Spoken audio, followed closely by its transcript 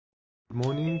Good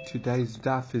morning. Today's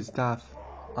daf is daf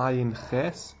Ayin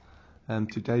Ches.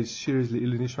 Today's shir is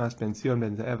Eli Nishmas ben Zion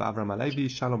ben Ze'ev Avram Alevi,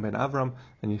 Shalom ben Avram,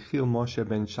 and Yechiel Moshe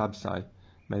ben Shabsai.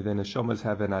 May their neshamas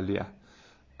have an aliyah.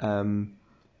 I'm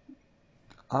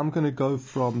going to go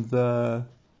from the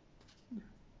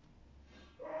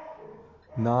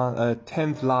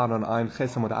 10th line on Ayin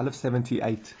Ches Amud Aleph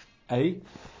 78a.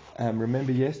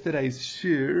 Remember yesterday's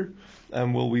shir,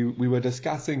 we were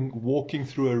discussing walking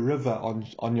through a river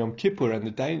on Yom Kippur, and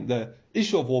the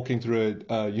issue of walking through it.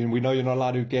 We know you're not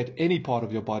allowed to get any part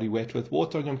of your body wet with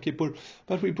water on Yom Kippur,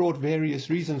 but we brought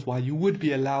various reasons why you would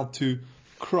be allowed to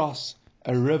cross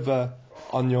a river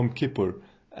on Yom Kippur.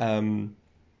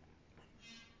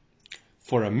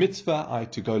 For a mitzvah,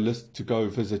 to go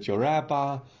visit your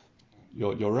rabbi,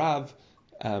 your rav,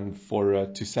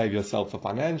 to save yourself a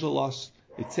financial loss,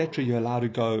 etc., you're allowed to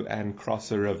go and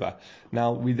cross a river.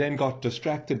 Now, we then got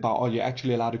distracted by, you're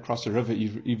actually allowed to cross a river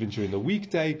even during the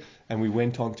weekday, and we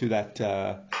went on to that,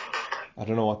 I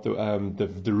don't know what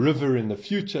the river in the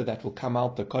future that will come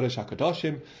out, the Kodesh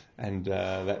HaKadoshim, and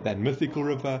that mythical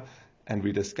river, and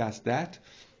we discussed that.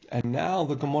 And now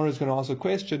the Gemara is going to ask a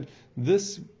question.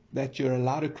 This, that you're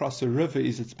allowed to cross a river,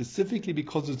 is it specifically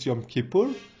because it's Yom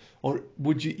Kippur, or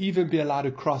would you even be allowed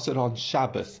to cross it on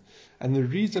Shabbos? And the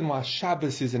reason why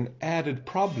Shabbos is an added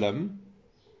problem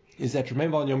is that,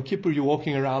 remember, on Yom Kippur you're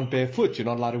walking around barefoot, you're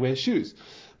not allowed to wear shoes.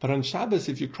 But on Shabbos,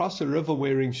 if you cross a river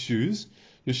wearing shoes,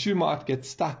 your shoe might get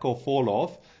stuck or fall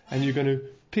off, and you're going to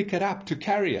pick it up to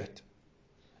carry it.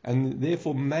 And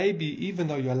therefore, maybe even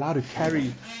though you're allowed to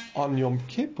carry on Yom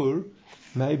Kippur,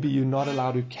 maybe you're not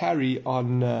allowed to carry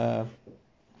on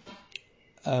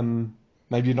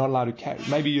Maybe you're not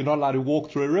allowed to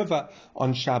walk through a river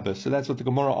on Shabbos. So that's what the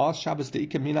Gemara asks. Shabbos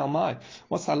de'ika min al mai.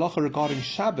 What's the halacha regarding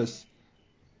Shabbos?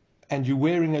 And you're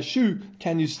wearing a shoe,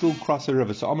 can you still cross a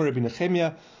river? So Amar Rabbi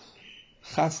Nechemia,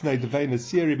 Chasnei Devei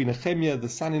Nasir Rabbi Nechemia, the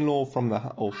son-in-law from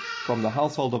the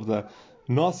household of the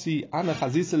Nasi, Ana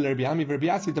Chazisa Rabbi Ami Rabbi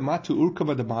Yasi, Damatu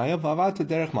Urkava Demaya Vavata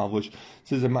Derech Malvush.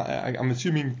 Says, I'm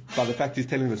assuming by the fact he's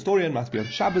telling the story, it must be on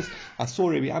Shabbos. I saw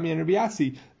Rabbi Ami and Rabbi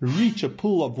Yasi reach a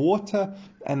pool of water,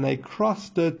 and they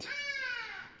crossed it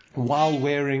while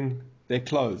wearing their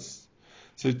clothes.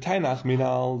 So Tainach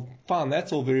Minal, fine,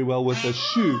 that's all very well with a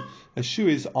shoe. A shoe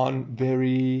is on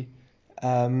very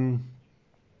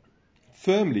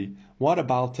firmly. What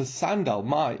about a sandal?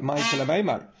 My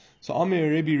Telamemar. So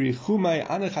Amir Rabbi Richumai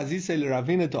Ana Chazise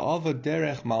Ravina Da'ava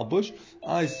Derech Malbush.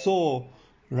 I saw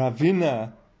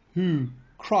Ravina who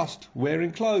crossed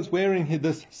wearing clothes, wearing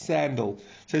this sandal.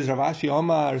 Says Ravashi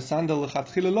Omar Sandal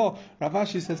Lechatchilelo.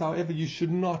 Ravashi says, however, you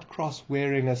should not cross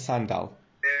wearing a sandal.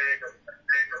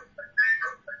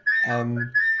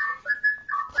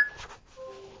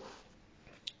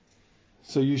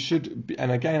 So you should,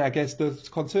 and again, I guess the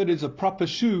concern is a proper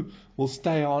shoe will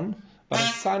stay on, but a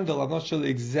sandal, I'm not sure the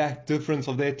exact difference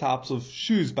of their types of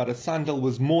shoes, but a sandal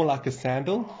was more like a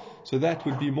sandal, so that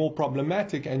would be more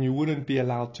problematic, and you wouldn't be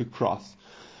allowed to cross.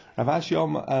 Ravashi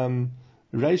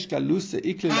Reish Galusa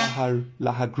Ikli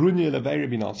Lahagrunya Levei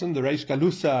Rabbi Nosson, the Reish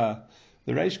Galusa,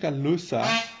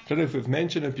 I don't know if we've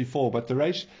mentioned it before, but the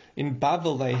Reish in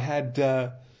Bavel, they had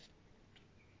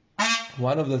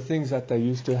one of the things that they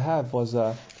used to have was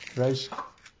a Reish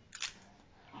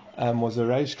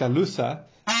Galusa,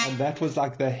 and that was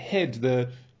like the head, I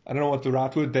don't know what the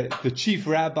right word, the chief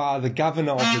rabbi, the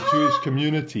governor of the Jewish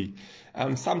community.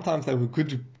 Sometimes they were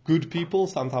good people,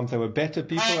 sometimes they were better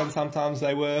people, and sometimes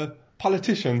they were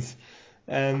politicians.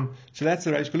 So that's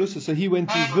the Reish Galusa. So he went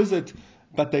to visit,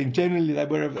 but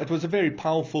it was a very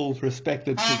powerful,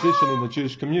 respected position in the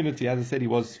Jewish community. As I said, he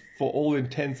was, for all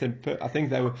intents and I think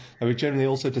they were generally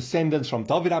also descendants from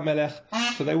David HaMelech.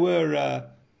 So they were,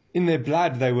 in their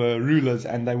blood, they were rulers,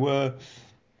 and they were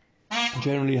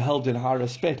generally held in high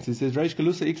respect. He says, Reish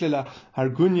Galusa iklela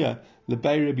Hargunya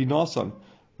lebei Rabbi Nosson.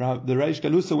 The Reish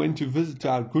Galusa went to visit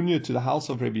Hargunya, to the house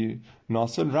of Rabbi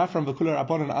Nosson. Rafram v'kula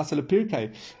Rabbanan asal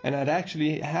pirkei, and it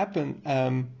actually happened.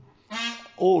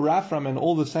 All Rafram and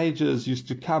all the sages used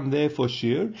to come there for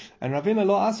shir, and Ravina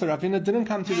lo asa, Ravina didn't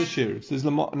come to the shir. Says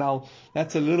now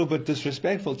that's a little bit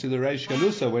disrespectful to the Reish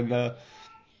Galusa when the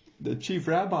chief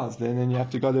rabbis there, and then you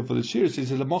have to go there for the shir. So he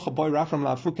says, "Lamocha boy Rafram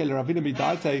la fukel Ravina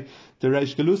bidarte the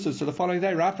Reish Galusa." So the following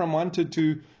day, Rafram wanted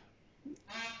to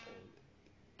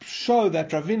show that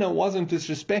Ravina wasn't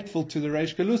disrespectful to the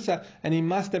Reish Galusa, and he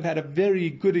must have had a very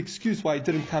good excuse why he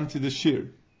didn't come to the shir.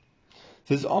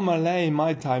 Says Omar lei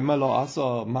my time malo asa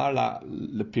marla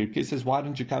lepirke. Says, why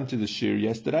didn't you come to the shir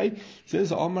yesterday?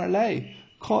 Says Omar lei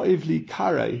ko'ivli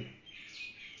kare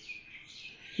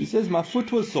He says, my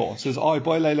foot was sore. Says, oh,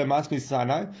 boy, Leila must be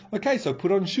Sinai. Okay, so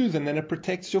put on shoes and then it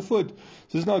protects your foot.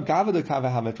 Says, no, Gava the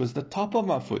Kava it was the top of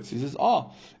my foot. He says,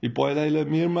 oh, boy, Leila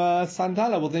mirma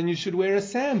sandala. Well, then you should wear a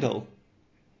sandal.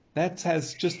 That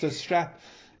has just a strap.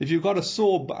 If you've got a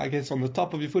sore, I guess, on the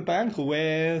top of your foot by ankle,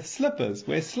 wear slippers,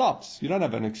 wear slops. You don't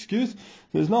have an excuse.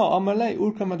 There's no,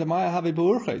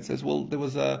 it says, well, there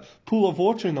was a pool of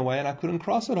water in the way and I couldn't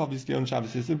cross it, obviously, on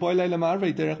Shabbos. It says, well,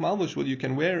 you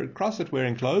can cross it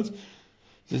wearing clothes.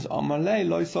 It says,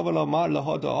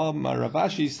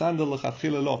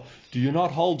 do you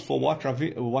not hold for what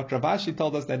Ravashi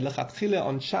told us, that lechatchila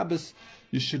on Shabbos,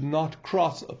 you should not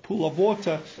cross a pool of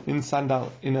water in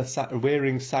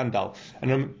wearing sandal.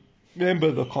 And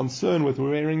remember, the concern with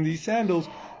wearing these sandals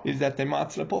is that they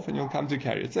might slip off and you'll come to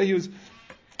carry it. So he was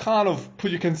kind of,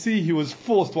 you can see he was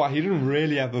forced. Why? He didn't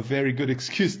really have a very good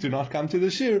excuse to not come to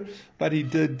the shir, but he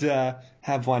did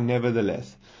have one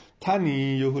nevertheless.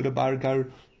 Tani Yehuda Bargar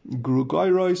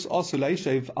Grugoyros also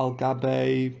leishev al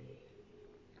gabe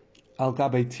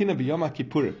tina b'yom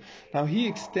kippurim. Now he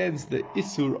extends the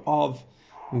isur of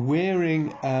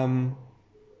wearing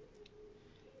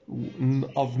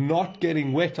of not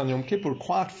getting wet on Yom Kippur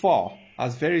quite far. I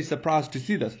was very surprised to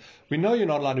see this. We know you're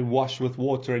not allowed to wash with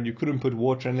water, and you couldn't put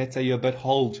water, and let's say you're a bit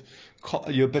hot,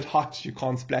 you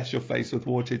can't splash your face with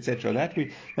water, etc.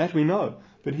 That we know.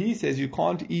 But he says you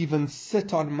can't even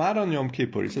sit on mud on Yom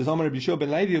Kippur. He says, Amar Rabbi Shua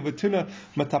ben Levi uvetuna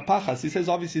matapachas. He says,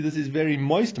 obviously this is very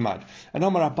moist mud. And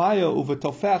Amar Abaya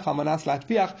uvetofeach hamanas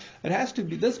latviach.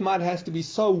 This mud has to be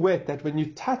so wet that when you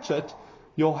touch it,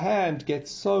 your hand gets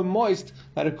so moist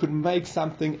that it could make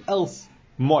something else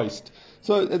moist.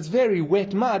 So it's very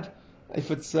wet mud. If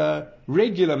it's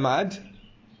regular mud,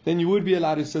 then you would be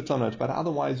allowed to sit on it. But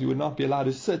otherwise you would not be allowed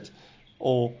to sit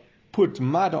or put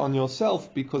mud on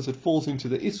yourself because it falls into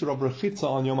the Isur of Rechitza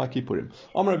on Yom Kippurim.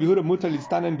 Amar Rav Yehuda mutar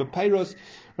listanen bepeiros.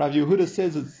 Rav Yehuda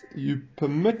says you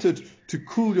permitted to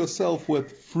cool yourself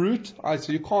with fruit.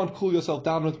 So you can't cool yourself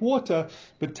down with water,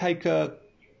 but take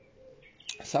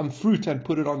some fruit and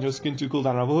put it on your skin to cool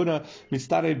down. Rav Yehuda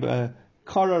mistanen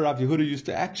Kara. Rav Yehuda used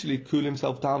to actually cool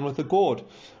himself down with a gourd.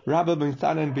 Rabbi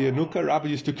Mistanen Be'anuka, Rabbi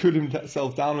used to cool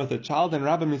himself down with a child, and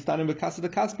Rabbi Mistanen Be'kasa de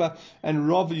Kaspa, and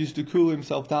Rav used to cool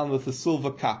himself down with a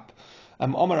silver cup.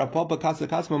 Omar Rav Papa Kasa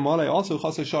Kaspa Mole also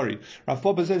Chasa Shari. Rav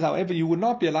Papa says, however, you would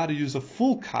not be allowed to use a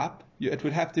full cup. It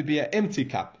would have to be an empty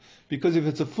cup, because if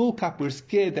it's a full cup, we're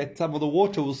scared that some of the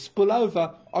water will spill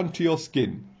over onto your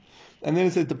skin. And then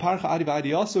it says the Parcha Adi V'Adi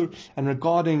Asur, and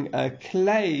regarding a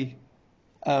clay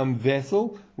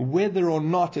vessel, whether or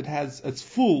not it's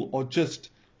full or just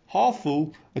half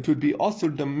full, it would be also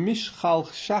the mishchal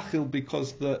shachil,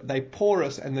 because they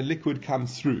porous and the liquid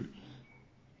comes through.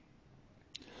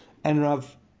 And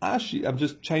Rav Ashi, I'm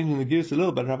just changing the gears a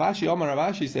little bit. Rav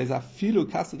Ashi says,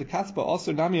 afilu kasa de kaspa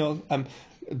also nami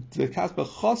the kaspa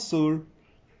chosur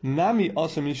nami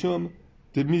also mishum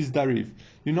de mizdariv.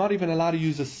 You're not even allowed to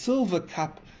use a silver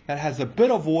cup that has a bit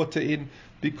of water in,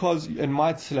 because it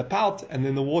might slip out and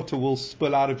then the water will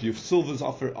spill out of you. Silver's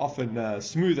often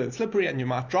smooth and slippery, and you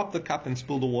might drop the cup and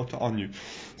spill the water on you.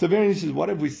 So very interesting. What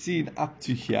have we seen up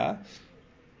to here?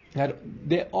 That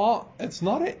it's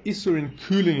not an issur in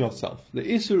cooling yourself. The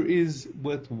issur is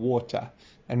with water,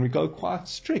 and we go quite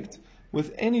strict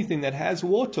with anything that has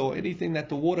water or anything that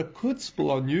the water could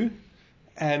spill on you,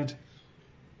 and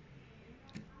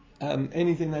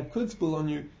anything that could spill on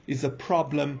you is a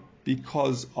problem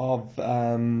because of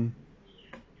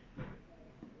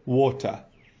water.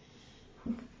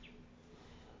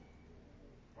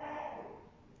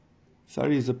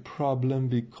 Sorry, is a problem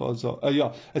because of...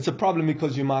 it's a problem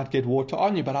because you might get water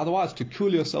on you, but otherwise to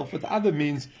cool yourself with other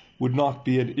means would not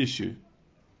be an issue.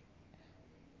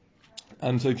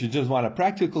 So if you just want a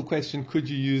practical question, could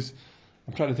you use...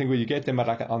 I'm trying to think where you get them, but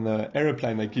like on the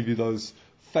aeroplane they give you those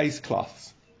face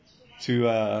cloths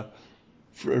to...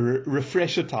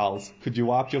 refresher towels. Could you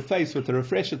wipe your face with a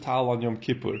refresher towel on Yom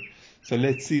Kippur? So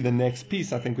let's see the next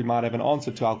piece. I think we might have an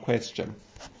answer to our question.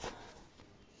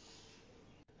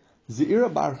 Zeira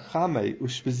bar Chamei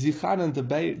ushbezichanan de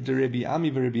Rabbi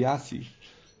Ami v'Rabbi Yasi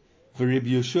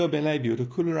v'Rabbi Yoshua ben Levi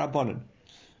u'Kulu Rabbanan.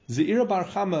 Zeira bar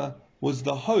Chama was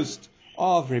the host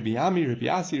of Rabbi Ami, Rabbi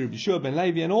Yasi, Rabbi Yoshua ben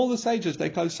Levi, and all the sages. They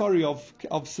call of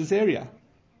Caesarea.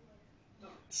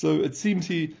 So it seems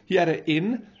he had an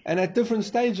inn, and at different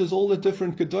stages, all the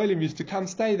different gedolim used to come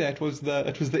stay there. It was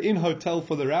the inn hotel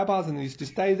for the rabbis, and they used to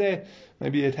stay there.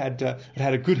 Maybe it had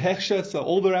a good hechsher, so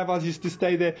all the rabbis used to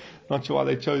stay there. Not sure why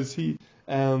they chose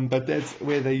but that's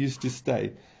where they used to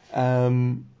stay.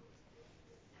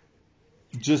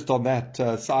 just on that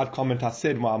side comment I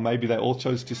said, well, maybe they all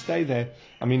chose to stay there.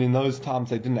 I mean, in those times,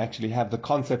 they didn't actually have the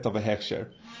concept of a hechsher.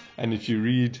 And if you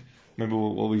read, remember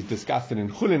what we discussed it in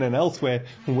Chulin and elsewhere,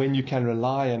 when you can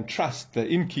rely and trust the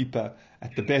innkeeper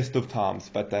at the best of times.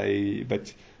 But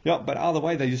either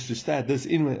way, they used to stay at this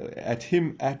they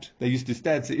used to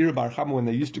stay at Ze'ir Bar Chama when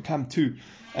they used to come to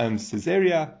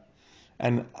Caesarea.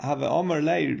 And have Omer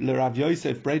le Rav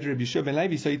Yosef Breder Rabbi Yeshua ben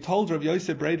Levi. So he told Rav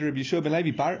Yosef Breder Rabbi Yeshua ben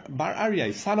Levi, Bar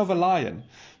Aryeh, son of a lion.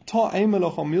 Let me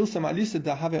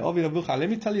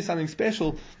tell you something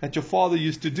special that your father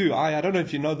used to do. I don't know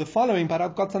if you know the following, but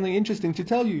I've got something interesting to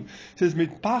tell you. It says,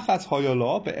 Mitpachas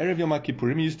hoyolo be'erev Yom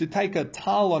Kippurim. He used to take a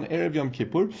towel on Erev Yom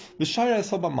Kippur.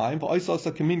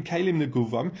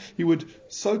 He would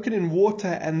soak it in water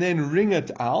and then wring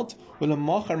it out. And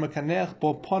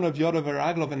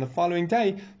the following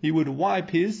day, he would wipe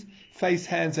his face,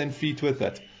 hands, and feet with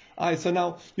it. So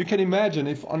now you can imagine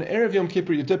if on Erev Yom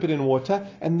Kippur you dip it in water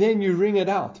and then you wring it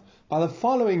out. By the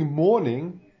following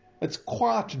morning, it's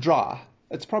quite dry.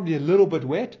 It's probably a little bit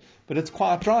wet, but it's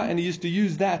quite dry. And he used to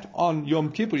use that on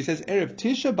Yom Kippur. He says Erev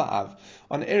Tisha B'Av.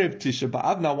 On Erev Tisha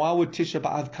B'Av. Now, why would Tisha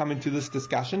B'Av come into this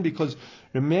discussion? Because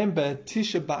remember,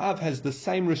 Tisha B'Av has the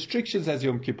same restrictions as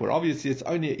Yom Kippur. Obviously, it's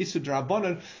only a Isur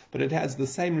D'Rabbanan, but it has the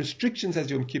same restrictions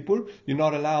as Yom Kippur. You're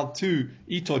not allowed to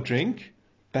eat or drink,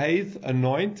 bathe,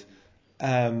 anoint,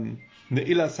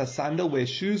 Ne'ilas HaSandal, wear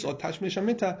shoes, or Tashmish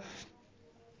HaMitah.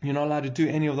 You're not allowed to do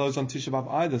any of those on Tisha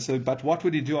B'Av either. So, but what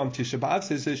would he do on Tisha B'Av?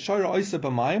 Says Shora Oisa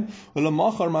B'Mayim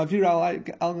Ulamachar Mavir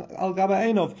Al Gaba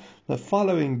Einov. The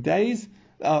following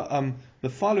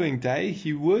day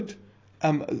he would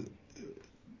on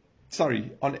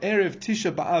Erev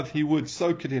Tisha B'Av he would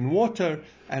soak it in water,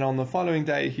 and on the following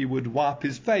day he would wipe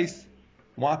his face,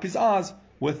 wipe his eyes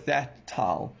with that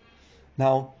towel.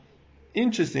 Now,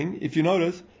 interesting, if you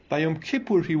notice, by Yom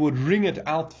Kippur he would wring it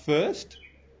out first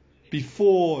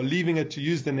before leaving it to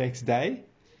use the next day,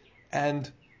 and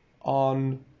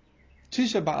on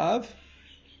Tisha B'Av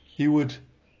he wouldn't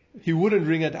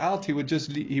wring it out. He would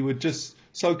just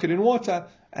soak it in water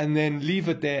and then leave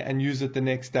it there and use it the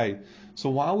next day. So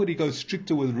why would he go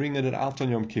stricter with wringing it out on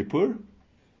Yom Kippur?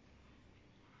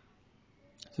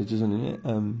 So just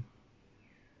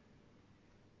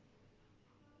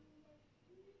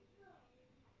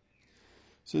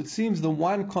So it seems the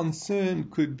one concern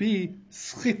could be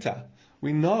schita.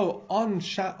 We know on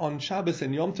Shabbos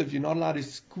and Yom Tov you're not allowed to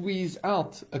squeeze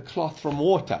out a cloth from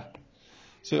water.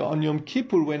 So on Yom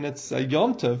Kippur, when it's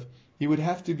Yom Tov, he would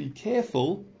have to be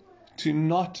careful to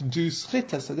not do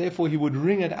schita. So therefore he would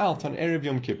wring it out on Erev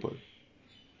Yom Kippur.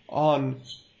 On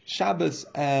Shabbos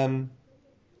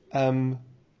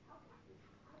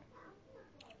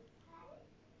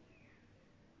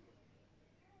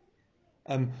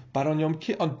but on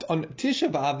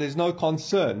Tisha B'Av, there's no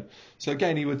concern. So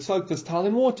again, he would soak this towel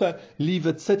in water, leave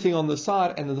it sitting on the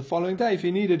side, and then the following day, if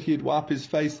he needed, he'd wipe his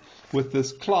face with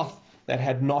this cloth that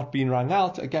had not been wrung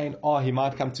out. Again, he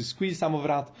might come to squeeze some of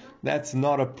it out. That's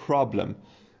not a problem.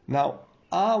 Now,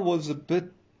 I would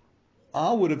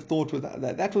have thought with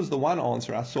that was the one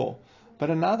answer I saw. But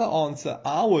another answer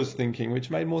I was thinking, which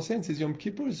made more sense, is Yom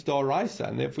Kippur is D'Oraisa,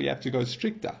 and therefore you have to go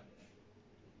stricter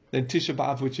than Tisha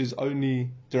B'Av, which is only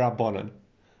D'Rabbanan.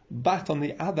 But on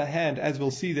the other hand, as we'll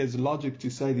see, there's logic to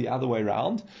say the other way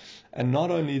around. And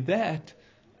not only that,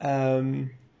 Izra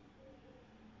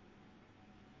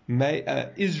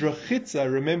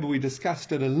Chitza, remember we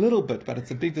discussed it a little bit, but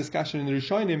it's a big discussion in the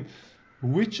Rishonim,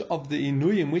 which of the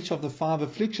inuyim, which of the 5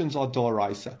 afflictions are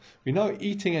D'Oraisa. We know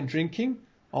eating and drinking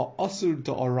are Asur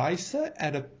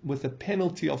D'Oraisa with a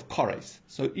penalty of Kores.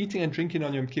 So eating and drinking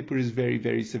on Yom Kippur is very,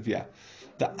 very severe.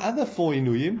 The other 4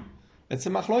 inuyim, it's a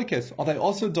machlokes. Are they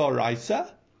also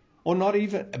D'Oraisa? Or not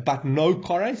even, but no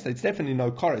Kores? It's definitely no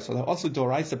Kores. Are they also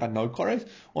D'Oraisa but no Kores?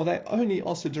 Or are they only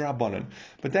also D'Rabbanan?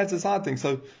 But that's a side thing.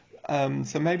 So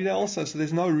maybe they're also, so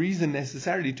there's no reason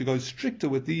necessarily to go stricter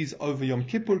with these over Yom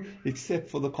Kippur, except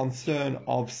for the concern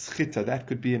of schita. That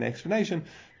could be an explanation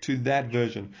to that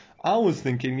version. I was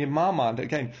thinking, in my mind,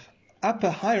 again,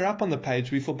 higher up on the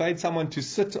page, we forbade someone to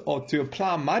sit or to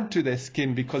apply mud to their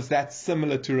skin because that's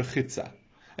similar to rechitza.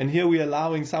 And here we're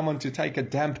allowing someone to take a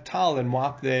damp towel and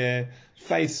wipe their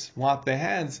face, wipe their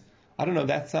hands. I don't know,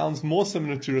 that sounds more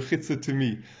similar to rechitza to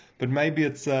me. But maybe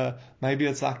it's like,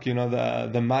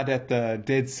 the mud at the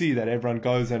Dead Sea that everyone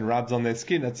goes and rubs on their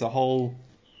skin. It's more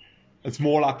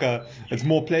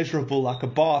pleasurable like a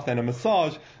bath and a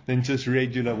massage than just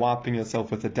regular wiping yourself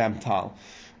with a damp towel.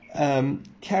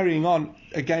 Carrying on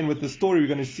again with the story, we're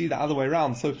going to see the other way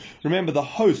around. So remember,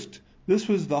 this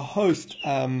was the host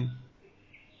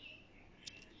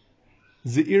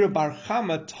Ze'ira Bar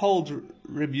Chama told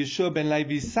Rabbi Yeshua ben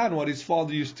Levi's son what his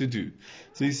father used to do.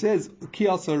 So he says, Ki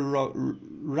also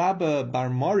Rabba Bar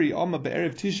Mori Oma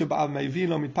be'erev Tisha B'av me'ivin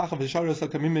lo mitpacha v'shara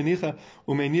sakamim menicha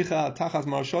u'menicha tachas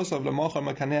marshosav l'mocha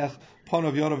mekaneach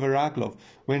ponov yorav v'raglov.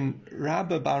 When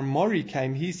Rabba Bar Mori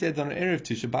came, he said on erev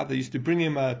Tisha B'av they used to bring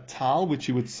him a towel which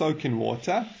he would soak in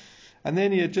water, and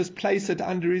then he would just place it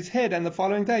under his head, and the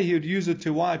following day he would use it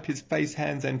to wipe his face,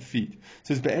 hands, and feet.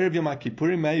 So it's be'erev Yom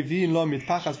HaKippurim me'ivin lo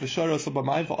mitpachas v'shara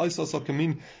sakamim v'oisa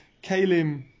sakamim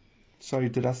kelim. Sorry,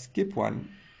 did I skip one?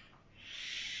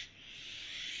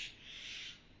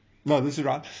 No, this is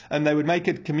right. And they would make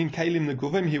it kamin kalim the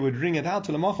guvim. He would wring it out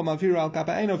to l'mocha mavir al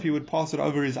gabainov. He would pass it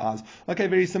over his eyes. Okay,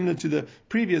 very similar to the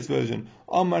previous version.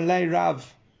 Omar lei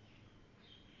Rav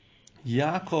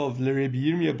Yaakov le Rabbi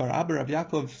Yirmiyah bar Abba. Rav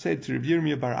Yaakov said to Rabbi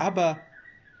Yirmiyah bar Abba.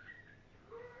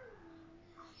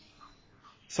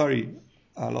 Sorry,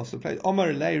 I lost the place.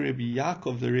 Omar lei Rabbi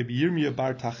Yaakov le Rabbi Yirmiyah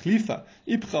bar Tachlifa.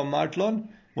 Ibcha martlon.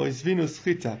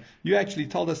 You actually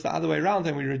told us the other way around,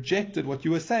 and we rejected what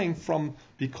you were saying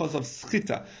because of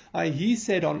schita. He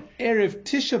said on Erev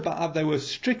Tisha B'Av they were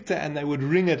stricter and they would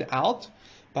wring it out,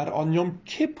 but on Yom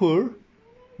Kippur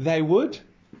they would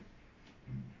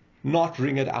not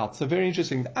wring it out. So very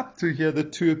interesting. Up to here, the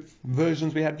two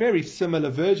versions, we had very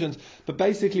similar versions, but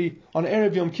basically on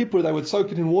Erev Yom Kippur they would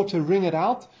soak it in water, wring it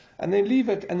out, and then leave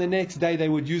it, and the next day they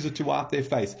would use it to wipe their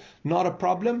face. Not a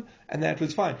problem, and that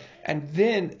was fine. And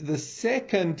then the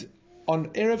second, on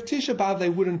Erev Tisha B'Av, they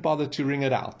wouldn't bother to wring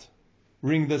it out.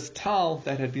 Wring this towel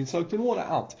that had been soaked in water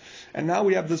out. And now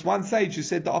we have this one sage who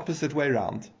said the opposite way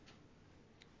around.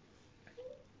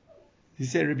 He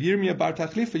said, Rabbi Yirmiyah bar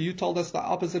Tachlifa, you told us the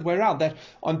opposite way around, that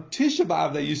on Tisha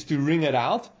B'Av they used to wring it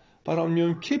out, but on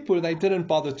Yom Kippur they didn't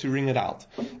bother to wring it out.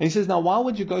 And he says, now why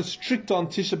would you go strict on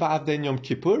Tisha B'Av than Yom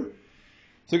Kippur?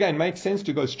 So again, it makes sense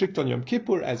to go strict on Yom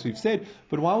Kippur, as we've said,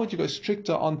 but why would you go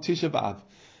stricter on Tisha B'Av?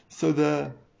 So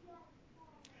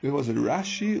where was it,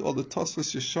 Rashi or the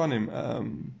Tosfos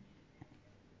Yeshonim?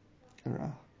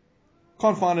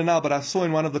 Can't find it now, but I saw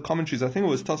in one of the commentaries, I think it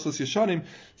was Tosfos Yeshonim,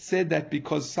 said that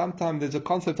because sometimes there's a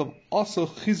concept of also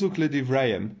chizuk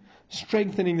ledivreim,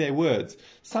 strengthening their words.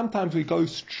 Sometimes we go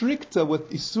stricter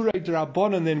with Isurei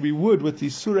D'Rabbanan than we would with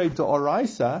Isurei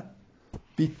D'Oraisa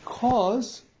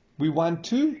because we want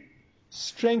to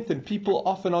strengthen. People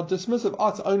often are dismissive.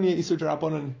 It's only Isurei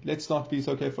D'Rabbanan, let's not be, it's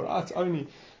okay for us only.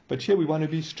 But here we want to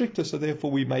be stricter, so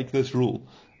therefore we make this rule.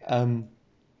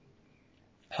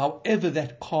 However,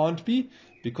 that can't be,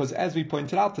 because as we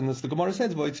pointed out in this, the Gemara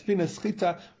says, well, it's been a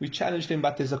schita, we challenged him,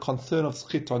 but there's a concern of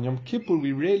schita. On Yom Kippur,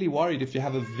 we're really worried if you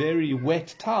have a very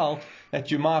wet towel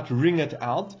that you might wring it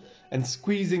out, and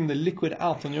squeezing the liquid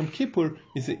out on Yom Kippur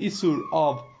is the isur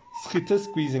of schita,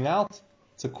 squeezing out.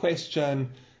 It's a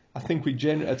question, I think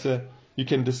you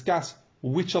can discuss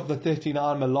which of the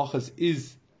 39 malachas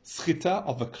is schita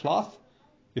of a cloth.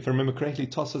 If I remember correctly,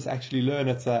 Tosfos actually learn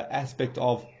it's an aspect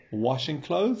of washing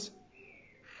clothes.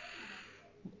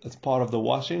 It's part of the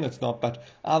washing. It's not, but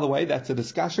either way, that's a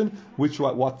discussion. What is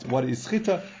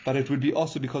schita? But it would be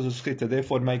also because of schita.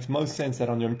 Therefore, it makes most sense that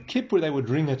on Yom Kippur they would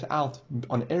wring it out.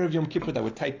 On Erev Yom Kippur they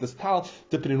would take this towel,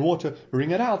 dip it in water,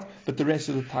 wring it out. But the rest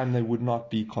of the time they would not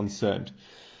be concerned.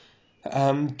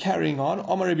 Carrying on,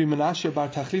 Omar Rabbi Menashe bar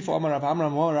Tachlifa, Omar Rav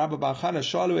Amram, Omar Rabbi bar Chana,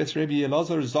 Shalu es Rabbi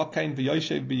Elazar, Zakain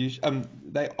v'Yoshev.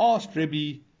 They asked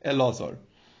Rabbi Elazar.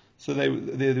 So there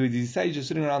were these sages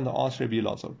sitting around that asked Rabbi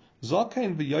Elazar,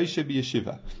 Zakain v'Yoshev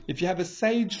b'Yeshiva. If you have a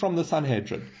sage from the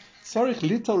Sanhedrin, Tzarich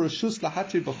lital reshus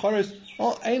lahatri b'chores,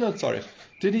 or einot tzarich.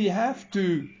 Did he have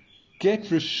to get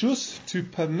reshus to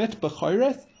permit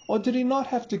b'chores, or did he not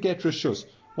have to get reshus?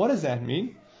 What does that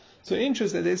mean? So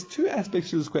interesting, there's two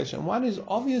aspects to this question. One is,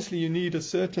 obviously you need a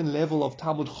certain level of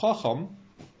Talmud Chacham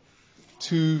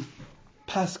to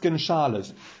paskin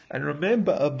shalas. And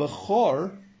remember, a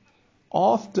bechor,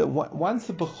 once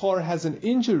a bechor has an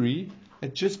injury,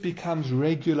 it just becomes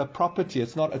regular property.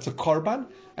 It's a korban,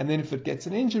 and then if it gets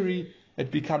an injury,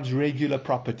 it becomes regular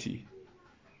property.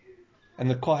 And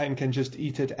the kohen can just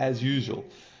eat it as usual.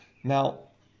 Now,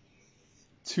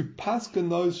 to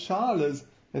paskin those shalas,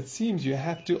 it seems you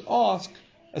have to ask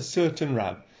a certain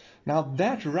Rav. Now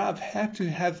that Rav had to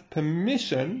have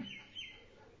permission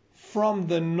from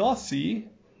the Nasi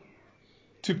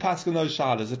to paskin those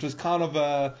shalas. It was kind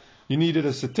of you needed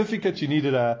a certificate, you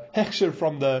needed a hechsher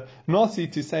from the Nasi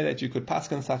to say that you could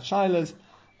paskin such shalas,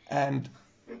 and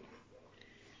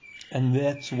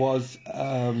that was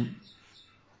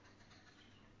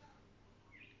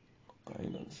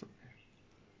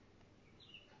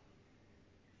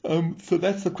so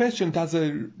that's the question. Does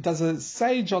a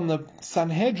sage on the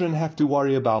Sanhedrin have to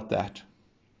worry about that?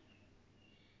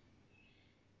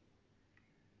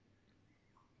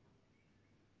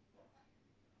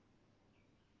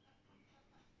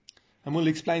 And we'll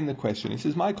explain the question. He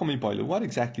says, "My komi boilu." What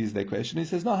exactly is their question? He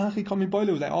says, "No, hachi komi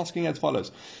boilu." They're asking as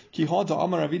follows: Ki hada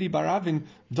amar avidi baravin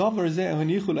davar zeh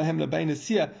hanichu lahem lebein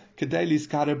asiyah kedei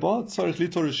lizkareba tzorich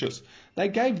litor rishus. They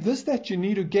gave this that you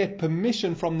need to get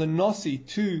permission from the nasi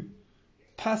to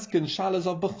paskin shalas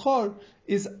of bechor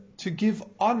is to give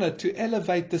honor, to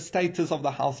elevate the status of the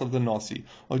house of the nasi.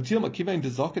 Or but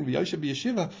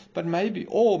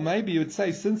maybe you would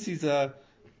say, since he's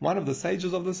one of the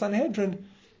sages of the Sanhedrin,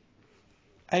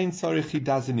 Ein Tzorich, he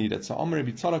doesn't need it. So Omar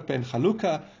Rabbi Tzorach ben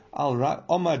Chaluka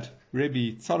Omad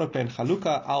Rabbi Tzorach ben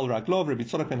Chaluka al Raglov. Rabbi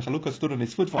Tzorach ben Chaluka stood on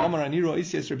his foot. For Omar Aniro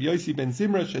Isyes Rabbi Yosi ben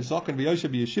Zimra Shezokan v'Yosha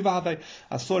b'Yeshiva Havei.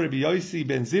 I saw Rabbi Yosi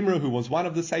ben Zimra, who was one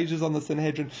of the sages on the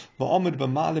Sanhedrin. V'Omad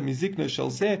b'Ma'aleh Mizikna Shel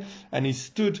Zeh, and he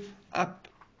stood up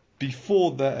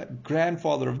before the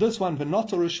grandfather of this one,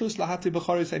 V'Noto Rishus Lahati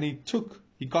B'Choros, and he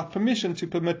got permission to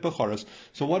permit B'Choros.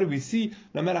 So what do we see?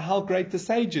 No matter how great the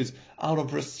sage is, out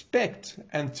of respect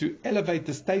and to elevate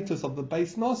the status of the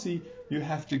base Nasi, you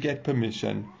have to get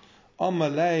permission.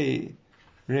 Amalei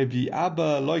Rabbi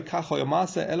Abba loy kacho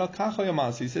yomasa elo kacho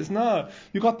yomasa. He says, no,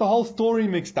 you got the whole story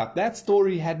mixed up. That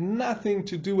story had nothing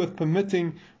to do with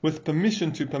permission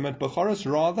to permit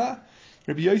B'Choros. Rather,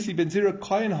 Rabbi Yosi ben Zimra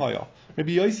kohen hoya.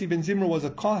 Rabbi Yosi ben Zimra was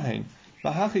a kohen.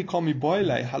 V'hachi komi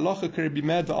boile halacha k'Rabbi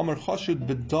Meir v'amar chashud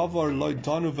b'davar loy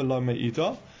danu v'lo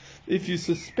me'ita. If you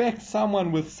suspect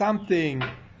someone with something,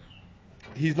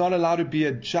 he's not allowed to be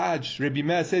a judge. Rabbi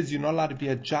Meir says you're not allowed to be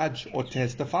a judge or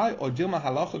testify. Or dilma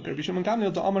halacha k'Rabbi Shimon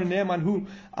Gamliel da'amar ne'eman hu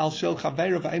al shel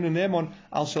chaveiro v'einu ne'eman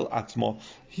al shel atzmo.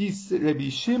 Rabbi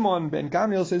Shimon ben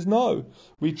Gamliel says no,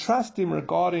 we trust him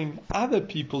regarding other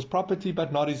people's property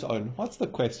but not his own. What's the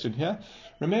question here?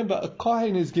 Remember, a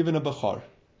kohen is given a bechor.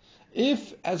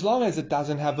 As long as it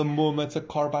doesn't have a mum, it's a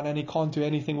korban, and he can't do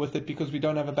anything with it because we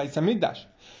don't have a Beis Hamikdash.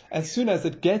 As soon as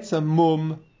it gets a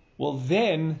mum, well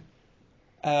then,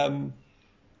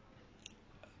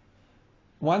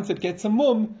 once it gets a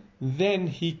mum, then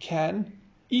he can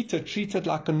eat it, treat it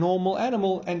like a normal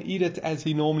animal, and eat it as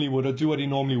he normally would, or do what he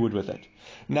normally would with it.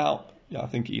 Now, I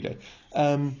think eat it.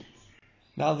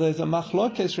 Now there's a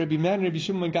machlokes, Rabbi Meir and Rabbi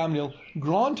Shimon Gamliel.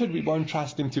 Granted, we won't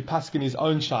trust him to paskin his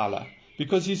own shala,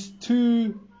 because he's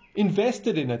too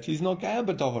invested in it. He's not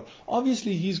ga'abadavar.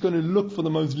 Obviously, he's going to look for the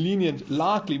most lenient,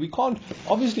 likely. We're going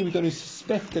to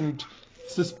suspect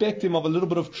him of a little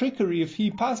bit of trickery if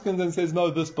he paskins and says, no,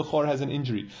 this bechor has an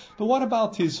injury. But what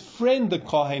about his friend, the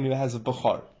kohen, who has a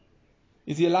bechor?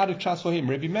 Is he allowed to trust for him?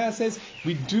 Rabbi Meir says,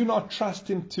 we do not trust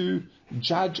him to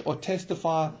judge or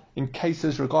testify in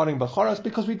cases regarding bechoros,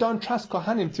 because we don't trust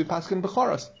kohanim to paskin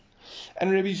bechoros.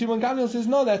 And Rabbi Shimon Gamliel says,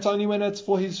 no, that's only when it's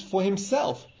for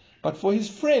himself. But for his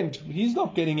friend, he's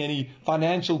not getting any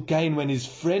financial gain when his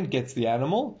friend gets the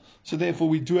animal. So therefore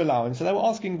we do allow him. So they were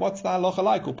asking, what's the halacha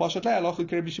like? Or pashat le halacha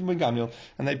ke Rabbi Shimon Gamliel.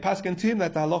 And they paskin to him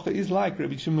that the halacha is like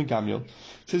Rabbi Shimon Gamliel. It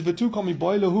says, v'tu komi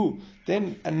boilahu.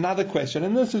 Then another question,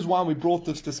 and this is why we brought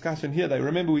this discussion here.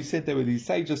 Remember we said there were these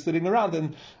sages sitting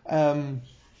around, and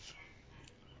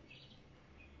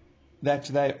that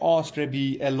they asked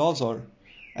Rabbi Elazar.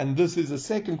 And this is the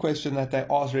second question that they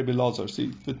asked Rabbi Elazar.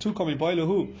 See, the two komi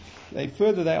boilahu, they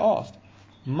asked,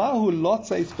 Mahu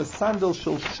lotzeis b'sandal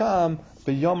shel sham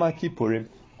b'yom kippurim.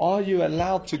 Are you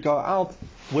allowed to go out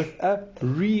with a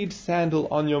reed sandal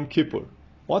on Yom Kippur?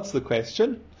 What's the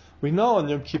question? We know on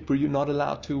Yom Kippur you're not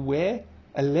allowed to wear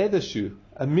a leather shoe,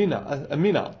 a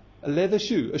leather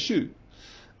shoe, a shoe.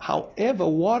 However,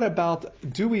 what about,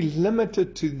 do we limit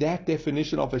it to that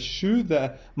definition of a shoe,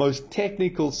 the most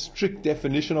technical, strict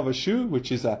definition of a shoe,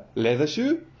 which is a leather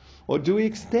shoe? Or do we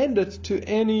extend it to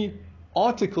any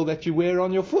article that you wear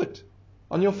on your foot,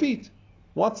 on your feet?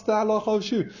 What's the halacha of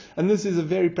shoe? And this is a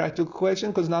very practical question,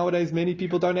 because nowadays many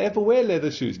people don't ever wear leather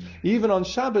shoes. Even on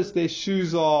Shabbos, their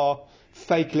shoes are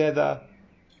fake leather,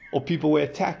 or people wear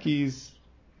tackies,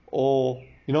 or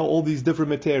all these different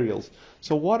materials.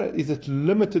 So what is it,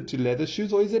 limited to leather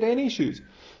shoes, or is it any shoes?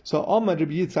 So Omar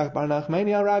Rabbi Yitzchak bar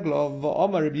Nachmani Araglov,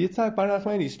 Omar Rabbi Yitzchak bar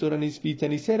Nachmani stood on his feet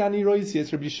and he said, Ani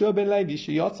roisies Rabbi Yeshua ben Levi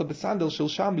sheyatza b'sandal shel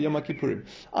sham b'yom kippurim.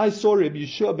 I saw Rabbi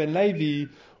Yeshua ben Levi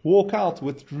walk out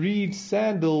with reed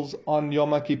sandals on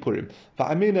Yom Kippurim.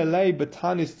 Va'amin alei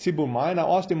b'tanis tzibur ma'in. I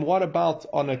asked him, what about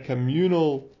on a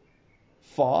communal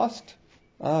fast?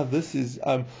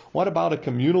 What about a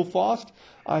communal fast?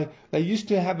 They used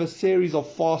to have a series of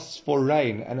fasts for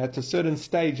rain, and at a certain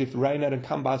stage, if rain hadn't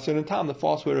come by a certain time, the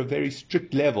fasts were a very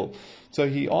strict level. So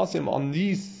he asked him, in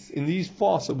these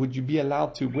fasts, would you be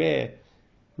allowed to wear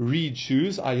reed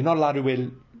shoes? Are you not allowed to wear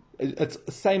it's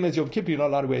the same as Yom Kippur, you're not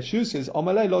allowed to wear shoes. Says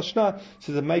Amalei Loshna,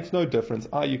 says it makes no difference.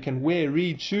 You can wear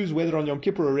reed shoes whether on Yom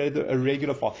Kippur or a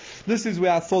regular fast. This is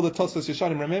where I saw the Tosfos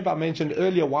Yeshanim. Remember I mentioned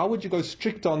earlier, why would you go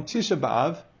stricter on Tisha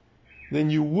B'Av than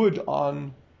you would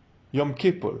on Yom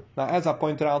Kippur? Now, as I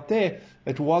pointed out there,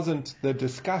 it wasn't, the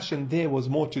discussion there was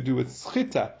more to do with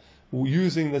schita,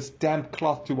 using this damp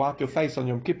cloth to wipe your face on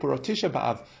Yom Kippur or Tisha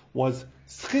B'Av was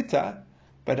schita.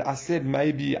 But I said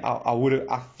maybe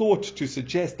I thought to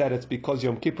suggest that it's because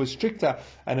Yom Kippur is stricter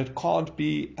and it can't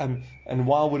be, and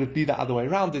why would it be the other way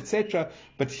around, etc.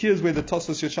 But here's where the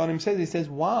Tosfos Yeshanim says, he says,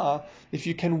 why, if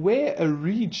you can wear a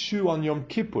reed shoe on Yom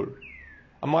Kippur,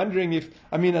 I'm wondering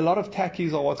a lot of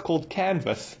tackies are what's called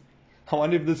canvas. I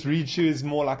wonder if this reed shoe is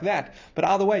more like that. But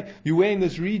either way, you're wearing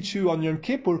this reed shoe on Yom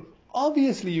Kippur,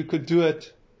 obviously you could do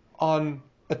it on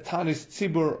a Tanis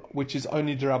Tzibur, which is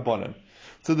only D'Rabbanan.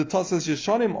 So the Tosfos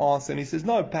Yeshanim asks, and he says,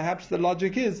 no, perhaps the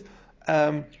logic is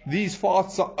these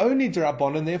fasts are only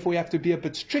D'Rabbanan, therefore we have to be a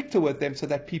bit stricter with them so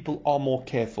that people are more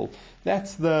careful.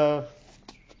 That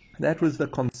was the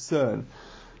concern.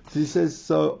 So he says,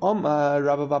 so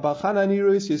Rabbi Babachana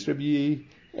Nirus Yis Rabbi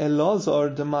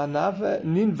Elazar de Manav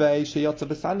Ninvei Sheyotza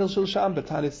Besandel Shel Sham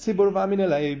Betanis Tzibur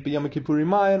Vaminelei B'Yom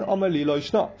Kippurimayan Omer Li Lo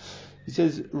Yishna. He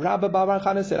says, Rabbi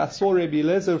Babachana said, I saw Rabbi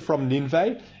Elazar from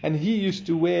Ninveh, and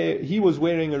he was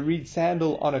wearing a reed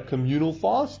sandal on a communal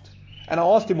fast. And I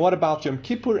asked him, what about Yom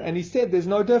Kippur? And he said, there's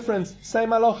no difference. Same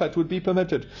halacha, it would be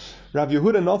permitted. Rav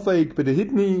Yehuda Nofeik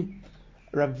B'dehitni.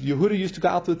 Rav Yehuda used to go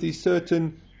out with these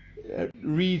certain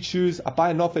reed shoes.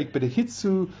 Abaye Nofeik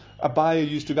B'dehitzu. Abaye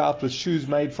used to go out with shoes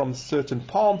made from certain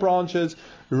palm branches.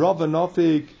 Rava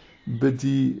Nofeik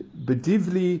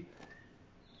B'divli.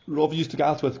 Rav used to go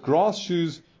out with grass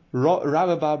shoes.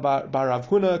 Rabbi Bar Rav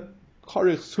Huna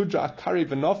Korich Sudra Kari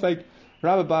V'Nofek.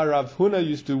 Rabbi Bar Rav Huna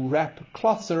used to wrap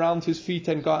cloths around his feet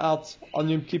and go out on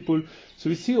Yom Kippur. So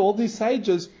we see all these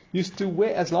sages used to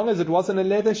wear, as long as it wasn't a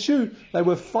leather shoe, they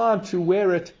were fine to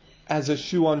wear it as a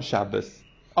shoe on Shabbos,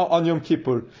 on Yom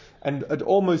Kippur. And it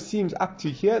almost seems up to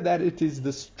here that it is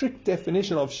the strict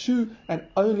definition of shoe, and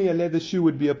only a leather shoe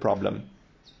would be a problem.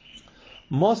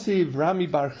 Mosiv Rami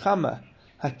Bar Chama.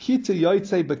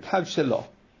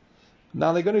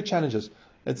 Now they're going to challenge us.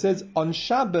 It says on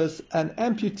Shabbos an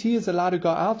amputee is allowed to go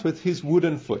out with his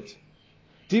wooden foot.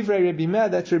 Divrei Rebbe Meir,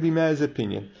 that's Rebbe Meir's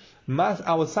opinion.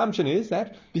 Our assumption is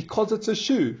that because it's a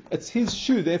shoe, it's his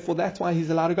shoe, therefore that's why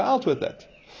he's allowed to go out with it.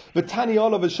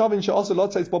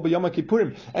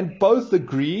 And both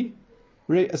agree.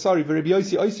 Rabbi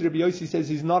Yossi says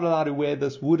he's not allowed to wear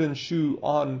this wooden shoe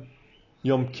on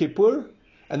Yom Kippur.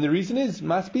 And the reason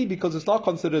must be because it's not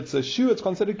considered a shoe, it's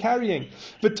considered carrying.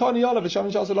 And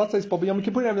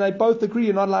they both agree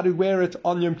you're not allowed to wear it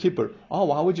on Yom Kippur. Oh,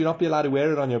 why would you not be allowed to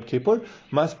wear it on Yom Kippur?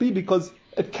 Must be because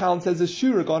it counts as a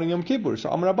shoe regarding Yom Kippur. So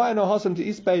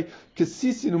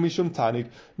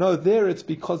no, there it's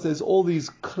because there's all these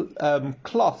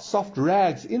cloth, soft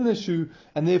rags in the shoe,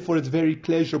 and therefore it's very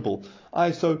pleasurable.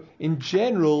 So in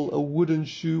general, a wooden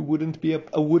shoe would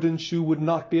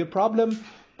not be a problem.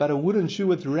 But a wooden shoe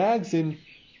with rags in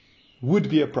would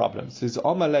be a problem. Says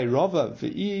Amalei Rava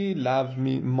V'i Lav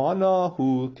Mana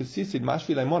Hu Kasisid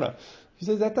Mashvilei Mana. He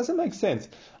says that doesn't make sense.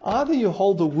 Either you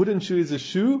hold a wooden shoe as a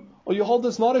shoe, or you hold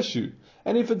it's not a shoe.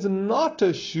 And if it's not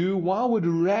a shoe, why would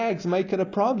rags make it a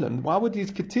problem? Why would these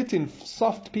ketitin,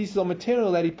 soft pieces of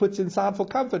material that he puts inside for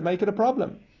comfort, make it a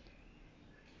problem?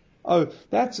 Oh,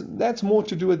 that's more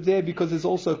to do with there because there's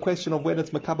also a question of when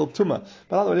it's makabel tuma.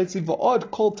 But otherwise, let's see.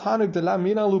 V'od kol tanuk de la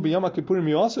minalu b'yom kippurim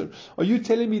yosur. Are you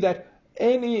telling me that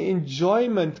any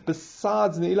enjoyment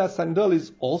besides ne'ilah sandal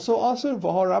is also asur?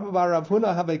 V'ho Rabbi Bar Rav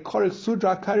Huna have a korich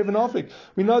sudra kari v'nofik.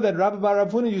 We know that Rabbi Bar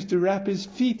Rav Huna used to wrap his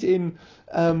feet in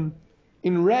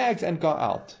rags and go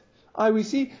out. We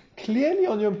see clearly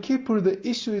on Yom Kippur the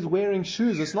issue is wearing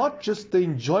shoes. It's not just the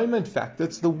enjoyment factor;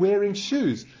 it's the wearing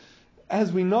shoes.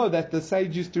 As we know that the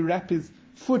sage used to wrap his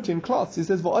foot in cloths. He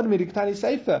says,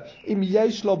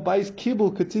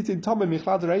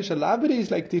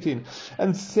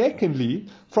 and secondly,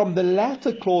 from the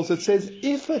latter clause it says,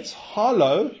 if it's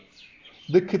hollow,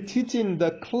 the ketitin,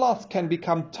 the cloth, can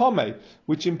become tome,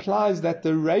 which implies that the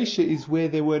reisha is where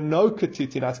there were no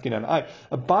ketitin askinan.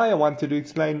 Abaye wanted to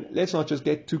explain, let's not just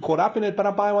get too caught up in it, but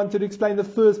Abaye wanted to explain the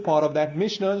first part of that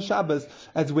Mishnah on Shabbos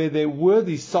as where there were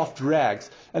these soft rags,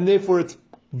 and therefore it's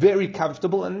very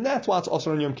comfortable, and that's why it's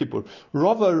also on Yom Kippur.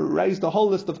 Rava raised a whole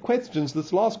list of questions.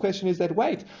 This last question is that,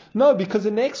 wait, no, because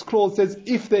the next clause says,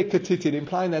 if they're ketitin,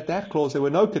 implying that clause there were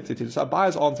no ketitin. So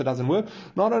Abaye's answer doesn't work.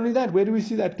 Not only that, where do we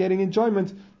see that getting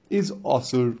enjoyment is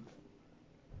asur?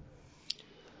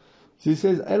 So he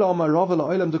says,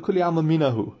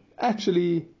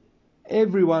 actually,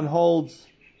 everyone holds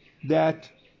that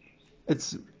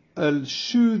it's a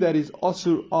shoe that is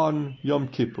osur on Yom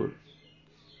Kippur.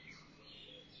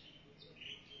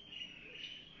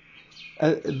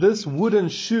 This wooden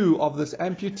shoe of this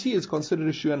amputee is considered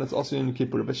a shoe and it's also in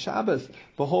Kippur. But Shabbos,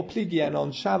 b'chol pligi, and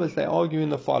on Shabbos they argue in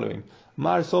the following. The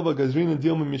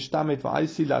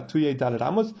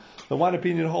one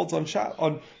opinion holds on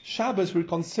Shabbos we're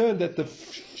concerned that the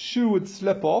shoe would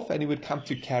slip off and he would come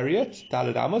to carry it,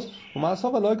 Daled Amos.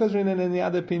 And the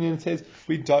other opinion says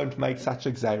we don't make such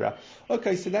a gzeira.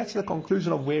 Okay, so that's the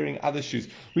conclusion of wearing other shoes.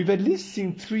 We've at least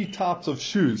seen three types of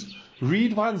shoes.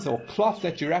 Reed ones or cloth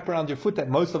that you wrap around your foot that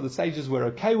most of the sages were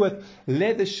okay with,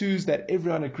 leather shoes that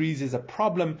everyone agrees is a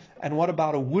problem, and what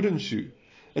about a wooden shoe?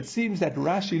 It seems that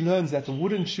Rashi learns that the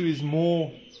wooden shoe is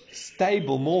more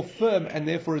stable, more firm, and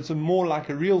therefore it's more like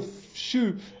a real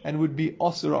shoe and would be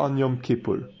osur on Yom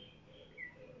Kippur.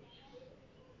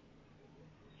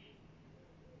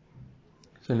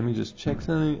 So let me just check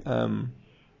something.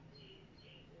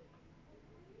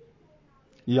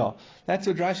 Yeah, that's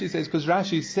what Rashi says, because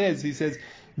Rashi says, he says,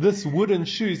 this wooden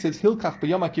shoe, he says, Hilkach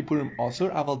b'yom kippurim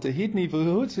osur, aval tehidni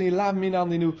v'hut v'yilav min al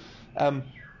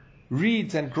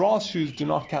reeds and grass shoes do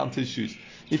not count as shoes.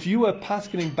 If you were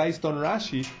paskening based on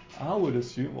Rashi, I would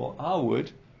assume, or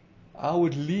I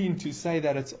would lean to say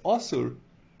that it's osur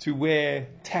to wear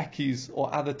tackies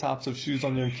or other types of shoes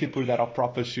on Yom Kippur that are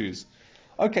proper shoes.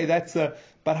 Okay,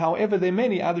 but however, there are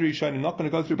many other Rishonim, I'm not going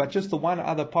to go through, but just the one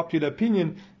other popular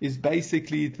opinion is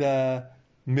basically the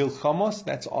Milchamos,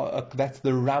 that's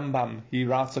the Rambam. He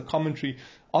writes a commentary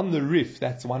on the Rif,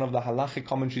 that's one of the halachic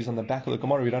commentaries on the back of the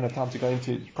Gemara. We don't have time to go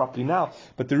into it properly now,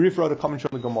 but the Rif wrote a commentary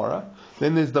on the Gemara.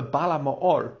 Then there's the Bala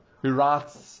Ma'or, who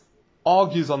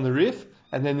argues on the Rif,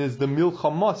 and then there's the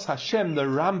Milchamos Hashem, the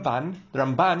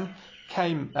Ramban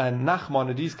came, and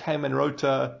Nachmanides came and wrote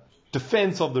a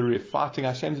defense of the Rif, fighting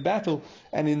Hashem's battle,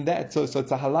 and in that, so it's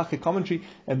a halachic commentary,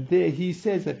 and there he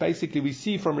says that basically we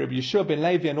see from Rabbi Yeshua ben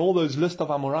Levi and all those list of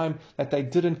Amoraim that they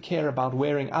didn't care about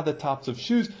wearing other types of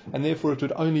shoes, and therefore it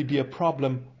would only be a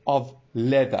problem of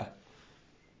leather.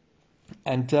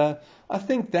 And I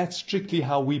think that's strictly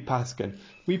how we paskin.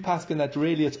 We paskin that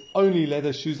really it's only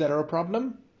leather shoes that are a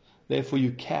problem, therefore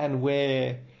you can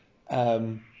wear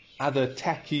other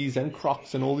tackies and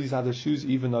Crocs and all these other shoes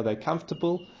even though they're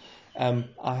comfortable.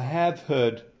 I have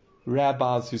heard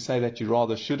rabbis who say that you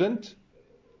rather shouldn't.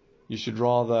 You should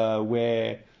rather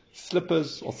wear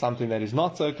slippers or something that is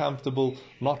not so comfortable,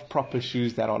 not proper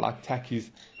shoes that are like tackies.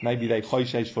 Maybe they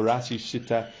choishesh for Rashi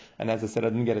Shita. And as I said, I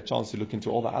didn't get a chance to look into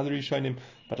all the other Rishonim.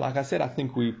 But like I said, I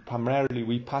think we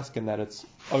paskin that it's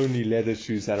only leather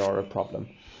shoes that are a problem.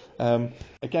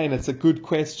 Again, it's a good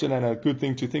question and a good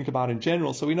thing to think about in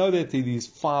general. So we know that these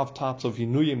 5 types of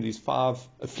inuyim, these 5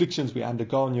 afflictions we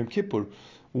undergo on Yom Kippur,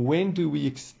 when do we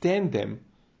extend them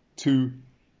to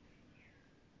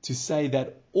say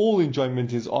that all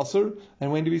enjoyment is asur,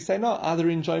 and when do we say no, other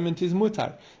enjoyment is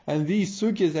mutar? And these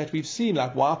sugyas that we've seen,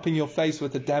 like wiping your face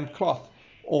with a damp cloth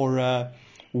or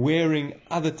wearing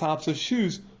other types of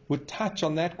shoes, would touch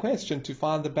on that question to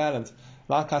find the balance.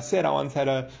 Like I said, I once had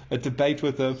a debate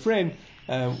with a friend.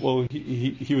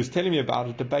 He was telling me about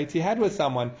a debate he had with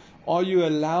someone. Are you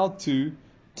allowed to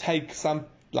take some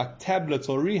like tablets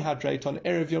or rehydrate on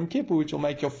Erev Yom Kippur, which will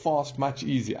make your fast much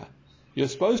easier? You're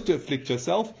supposed to afflict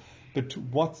yourself, but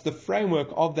what's the framework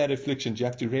of that affliction? Do you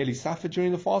have to really suffer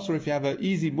during the fast, or if you have an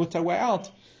easy mutter way out,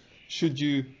 should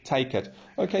you take it?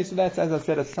 Okay, so that's, as I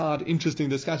said, a side interesting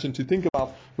discussion to think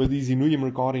about with these inuyim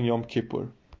regarding Yom Kippur.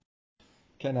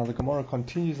 Okay, now the Gemara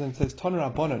continues and says, Toner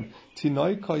Rabbanan,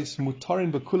 Tinoikos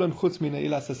mutarin bekulan chutz mina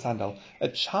ilas sandal. A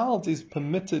child is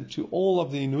permitted to all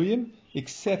of the inuyim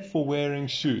except for wearing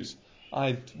shoes.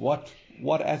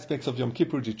 What aspects of Yom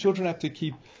Kippur do children have to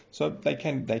keep? So they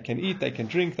can eat, they can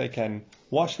drink, they can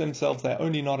wash themselves. They're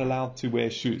only not allowed to wear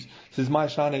shoes. Says my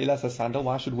shana ilas sandal.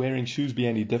 Why should wearing shoes be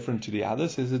any different to the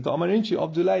others? Says the Amarinchi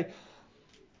Abdullah.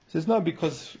 Says no,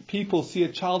 because people see a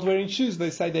child wearing shoes, they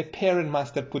say their parent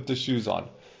must have put the shoes on.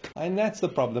 And that's the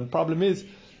problem. The problem is,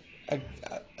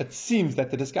 it seems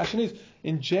that the discussion is,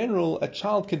 in general, a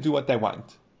child can do what they want.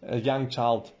 A young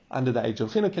child under the age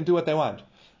of chinuch can do what they want.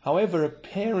 However, a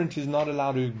parent is not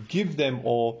allowed to give them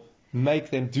or make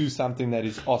them do something that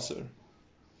is osur.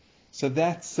 So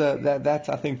that's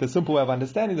I think the simple way of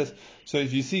understanding this. So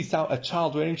if you see a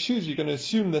child wearing shoes, you're going to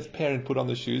assume this parent put on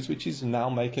the shoes, which is now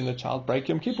making the child break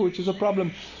Yom Kippur, which is a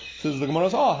problem. So the Gemara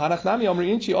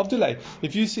says,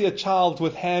 if you see a child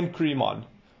with hand cream on,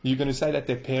 you're going to say that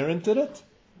their parent did it?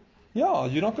 Yeah,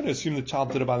 you're not going to assume the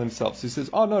child did it by themselves. He says,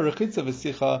 oh no, rechitza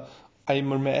v'sicha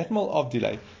aimer me'etmal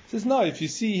avdilei. He says, no, if you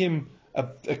see him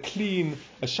a clean,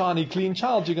 a shiny, clean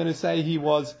child, you're going to say he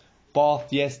was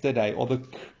bathed yesterday, or the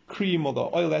cream or the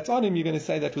oil that's on him, you're going to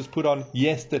say that was put on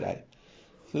yesterday.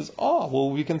 Says,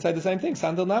 well, we can say the same thing.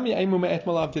 Sandal nami eimu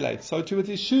me'etmol avdilei. So too with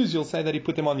his shoes, you'll say that he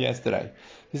put them on yesterday.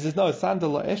 He says, no,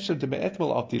 sandal lo esher de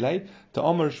me'etmol avdilei. To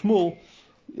Omer Shmuel,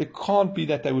 it can't be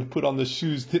that they would put on the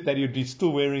shoes, that he would be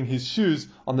still wearing his shoes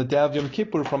on the day of Yom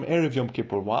Kippur from Erev Yom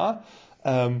Kippur. Why?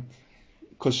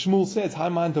 Because Shmuel says,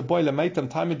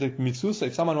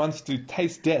 if someone wants to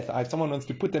taste death, if someone wants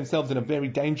to put themselves in a very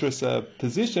dangerous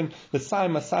position,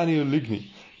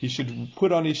 he should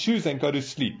put on his shoes and go to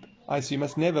sleep. So you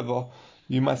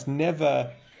must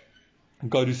never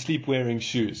go to sleep wearing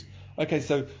shoes. Okay,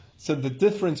 so the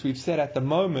difference we've said at the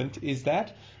moment is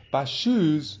that by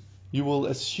shoes, you will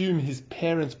assume his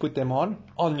parents put them on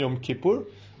Yom Kippur,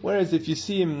 whereas if you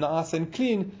see him nice and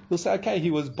clean, you'll say, okay,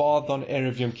 he was bathed on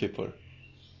Erev Yom Kippur.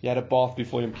 He had a bath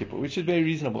before Yom Kippur, which is very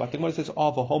reasonable. I think when it says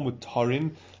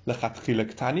tarin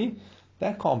lechatchilaktani,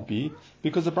 that can't be,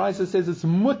 because the Brisa says it's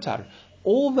mutar.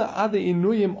 All the other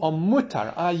inuyim are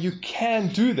mutar. You can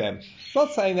do them. It's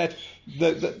not saying that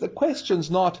the question's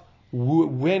not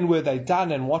when were they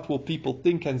done and what will people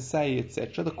think and say,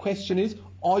 etc. The question is,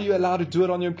 are you allowed to do it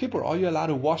on Yom Kippur? Are you allowed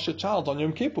to wash a child on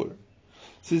Yom Kippur?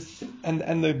 Says,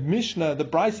 and the Mishnah, the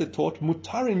Brisa taught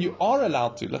mutarin, you are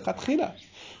allowed to lechatchila.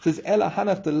 Says Ela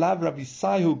Hanaf the Lav Rabbi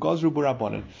Saihu Gozru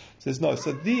Burabonin. Says no.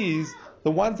 So these,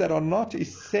 the ones that are not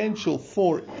essential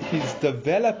for his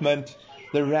development,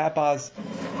 the rabbis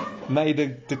made a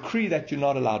decree that you're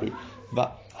not allowed to.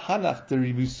 But Hanaf the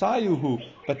Rabbi Saihu,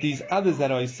 but these others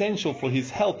that are essential for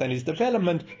his health and his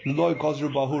development, Lo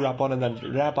Gozru Bahu Rabbonin,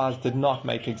 and rabbis did not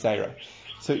make a gzeira.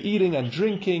 So eating and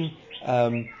drinking,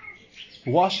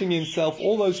 washing himself,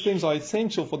 all those things are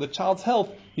essential for the child's health.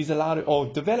 He's allowed to, or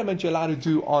development you're allowed to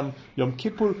do on Yom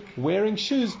Kippur. Wearing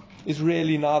shoes is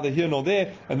really neither here nor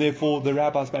there, and therefore the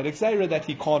rabbis made a gzeira that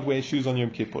he can't wear shoes on Yom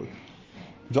Kippur.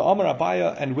 The Amar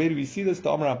Abaya, and where do we see this?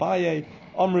 The Amar Abaya,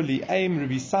 Amr li aim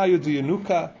Rabbi Sayu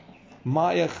duyanuka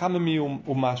Maya chamami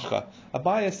umashcha.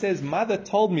 Abaya says, mother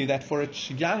told me that for a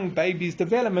young baby's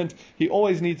development, he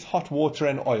always needs hot water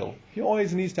and oil. He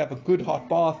always needs to have a good hot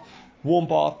bath, warm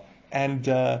bath, and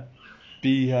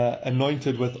be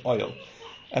anointed with oil.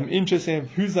 Interesting,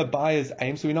 who's Abaya's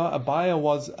aim? So we know Abaya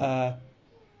was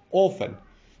orphan.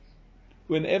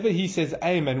 Whenever he says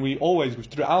aim, and we always,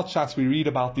 throughout Shas, we read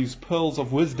about these pearls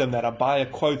of wisdom that Abaya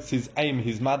quotes his aim,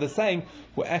 his mother saying,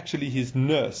 were actually his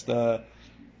nurse,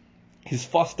 his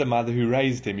foster mother who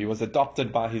raised him. He was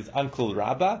adopted by his uncle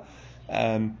Rabba,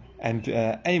 and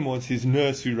Aim was his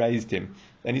nurse who raised him.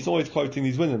 And he's always quoting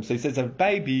these wisdoms. So he says a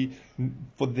baby,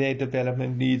 for their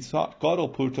development, needs gadol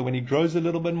purta. When he grows a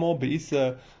little bit more,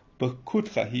 be'isa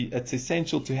b'kutcha, it's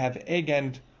essential to have egg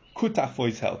and kuta for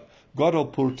his health. Gadol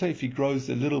purta, if he grows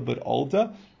a little bit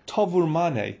older, tavur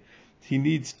mane, you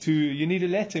need to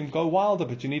let him go wilder,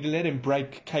 but you need to let him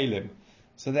break kalim.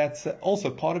 So that's also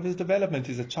part of his development.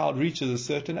 As a child reaches a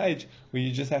certain age where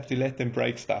you just have to let them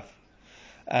break stuff.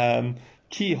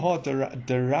 Ki ha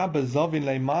derabba zovin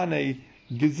leimane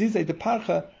gezize de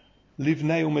parcha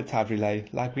livnei umetavrile.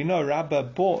 Like we know, Rabba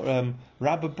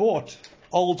bought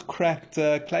old cracked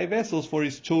clay vessels for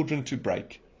his children to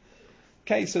break.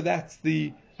 Okay, so that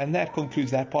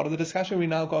concludes that part of the discussion. We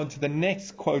now go on to the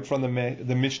next quote from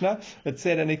the Mishnah. It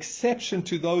said an exception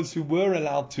to those who were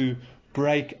allowed to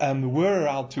were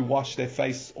allowed to wash their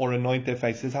face or anoint their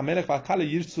faces. A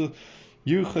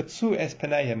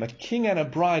king and a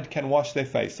bride can wash their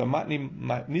face. So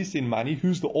Nisin Mani,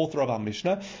 who's the author of our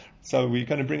Mishnah? So we're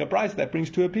going to bring a bride that brings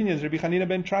two opinions. Rabbi Hanina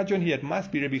ben Trajon here. It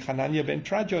must be Rabbi Hanania ben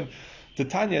Trajon. The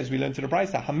Tanya, as we learned to the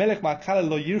Brisa,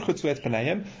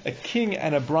 a king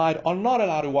and a bride are not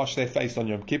allowed to wash their face on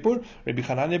Yom Kippur. Rabbi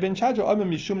Hanania ben Trajon,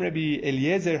 Mishum Rabbi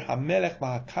Eliezer, Hamelech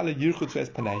Ma'akala Yirchutzu Es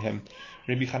Panayim.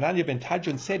 Rabbi Hanania ben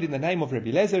Trajon said in the name of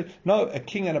Rabbi Eliezer, no, a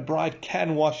king and a bride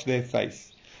can wash their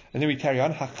face. And then we carry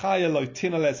on.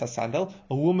 A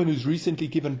woman who's recently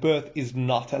given birth is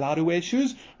not allowed to wear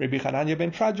shoes. Rabbi Hanania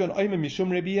ben Trajon,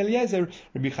 Mishum Rabbi Eliezer.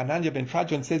 Rabbi Hanania ben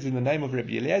Trajon says in the name of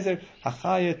Rabbi Eliezer,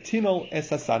 Hachaya tinol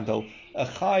es sandal. A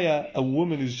chaya, a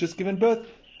woman who's just given birth,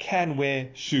 can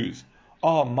wear shoes.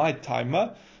 My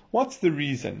timer. What's the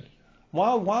reason?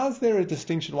 Why is there a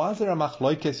distinction? Why is there a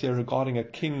machloikes here regarding a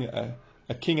king and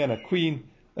a queen?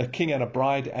 A king and a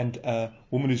bride, and a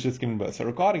woman who's just given birth. So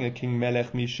regarding a king,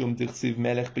 melech mishum dichsiv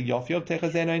melech b'yafyav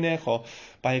techazen einecho.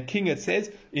 By a king it says,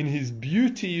 in his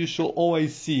beauty you shall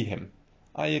always see him.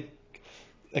 A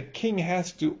king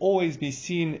has to always be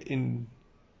seen in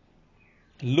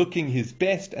looking his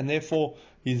best, and therefore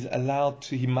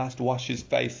he must wash his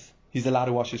face he's allowed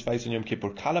to wash his face on Yom Kippur.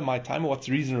 Kala my time. What's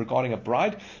the reason regarding a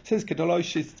bride? It says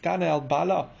al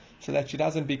bala, so that she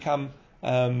doesn't become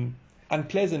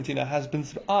unpleasant in her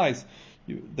husband's eyes.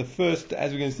 The first,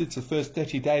 as we're going to see, it's the first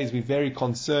 30 days, we're very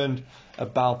concerned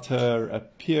about her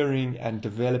appearing and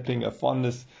developing a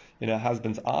fondness in her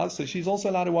husband's eyes. So she's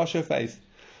also allowed to wash her face.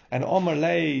 And Omar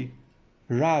lay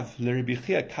Rav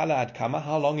l'Rebichia kala ad kama.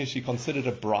 How long is she considered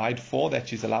a bride for that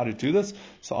she's allowed to do this?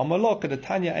 So Omar lo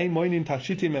kedatanya ein moinin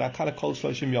tashitim min akala kol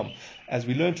shloshim yom. As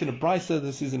we learned in a brisa,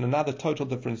 this is in another total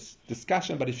different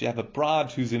discussion. But if you have a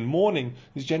bride who's in mourning,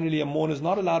 who's generally a mourner, is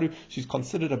not allowed to, she's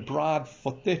considered a bride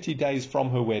for 30 days from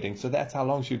her wedding. So that's how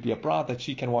long she would be a bride, that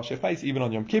she can wash her face even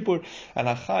on Yom Kippur. And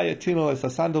achaya tinol es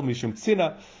asandal mishum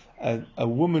tzina. A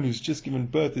woman who's just given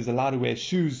birth is allowed to wear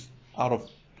shoes out of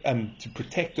to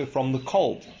protect her from the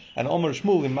cold. And Omer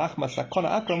Shmuel in Machma Sakona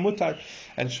Akram Mutar,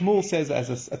 and Shmuel says,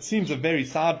 it seems a very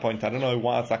side point, I don't know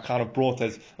why it's kind of brought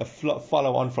as a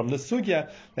follow on from this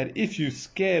sugya, that if you're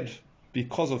scared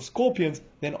because of scorpions,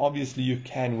 then obviously you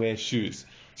can wear shoes.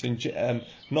 So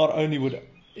not only would,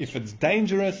 if it's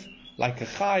dangerous, like a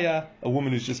chaya, a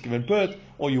woman who's just given birth,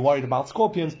 or you're worried about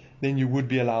scorpions, then you would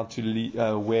be allowed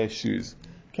to wear shoes.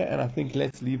 Okay, and I think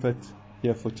let's leave it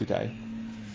here for today.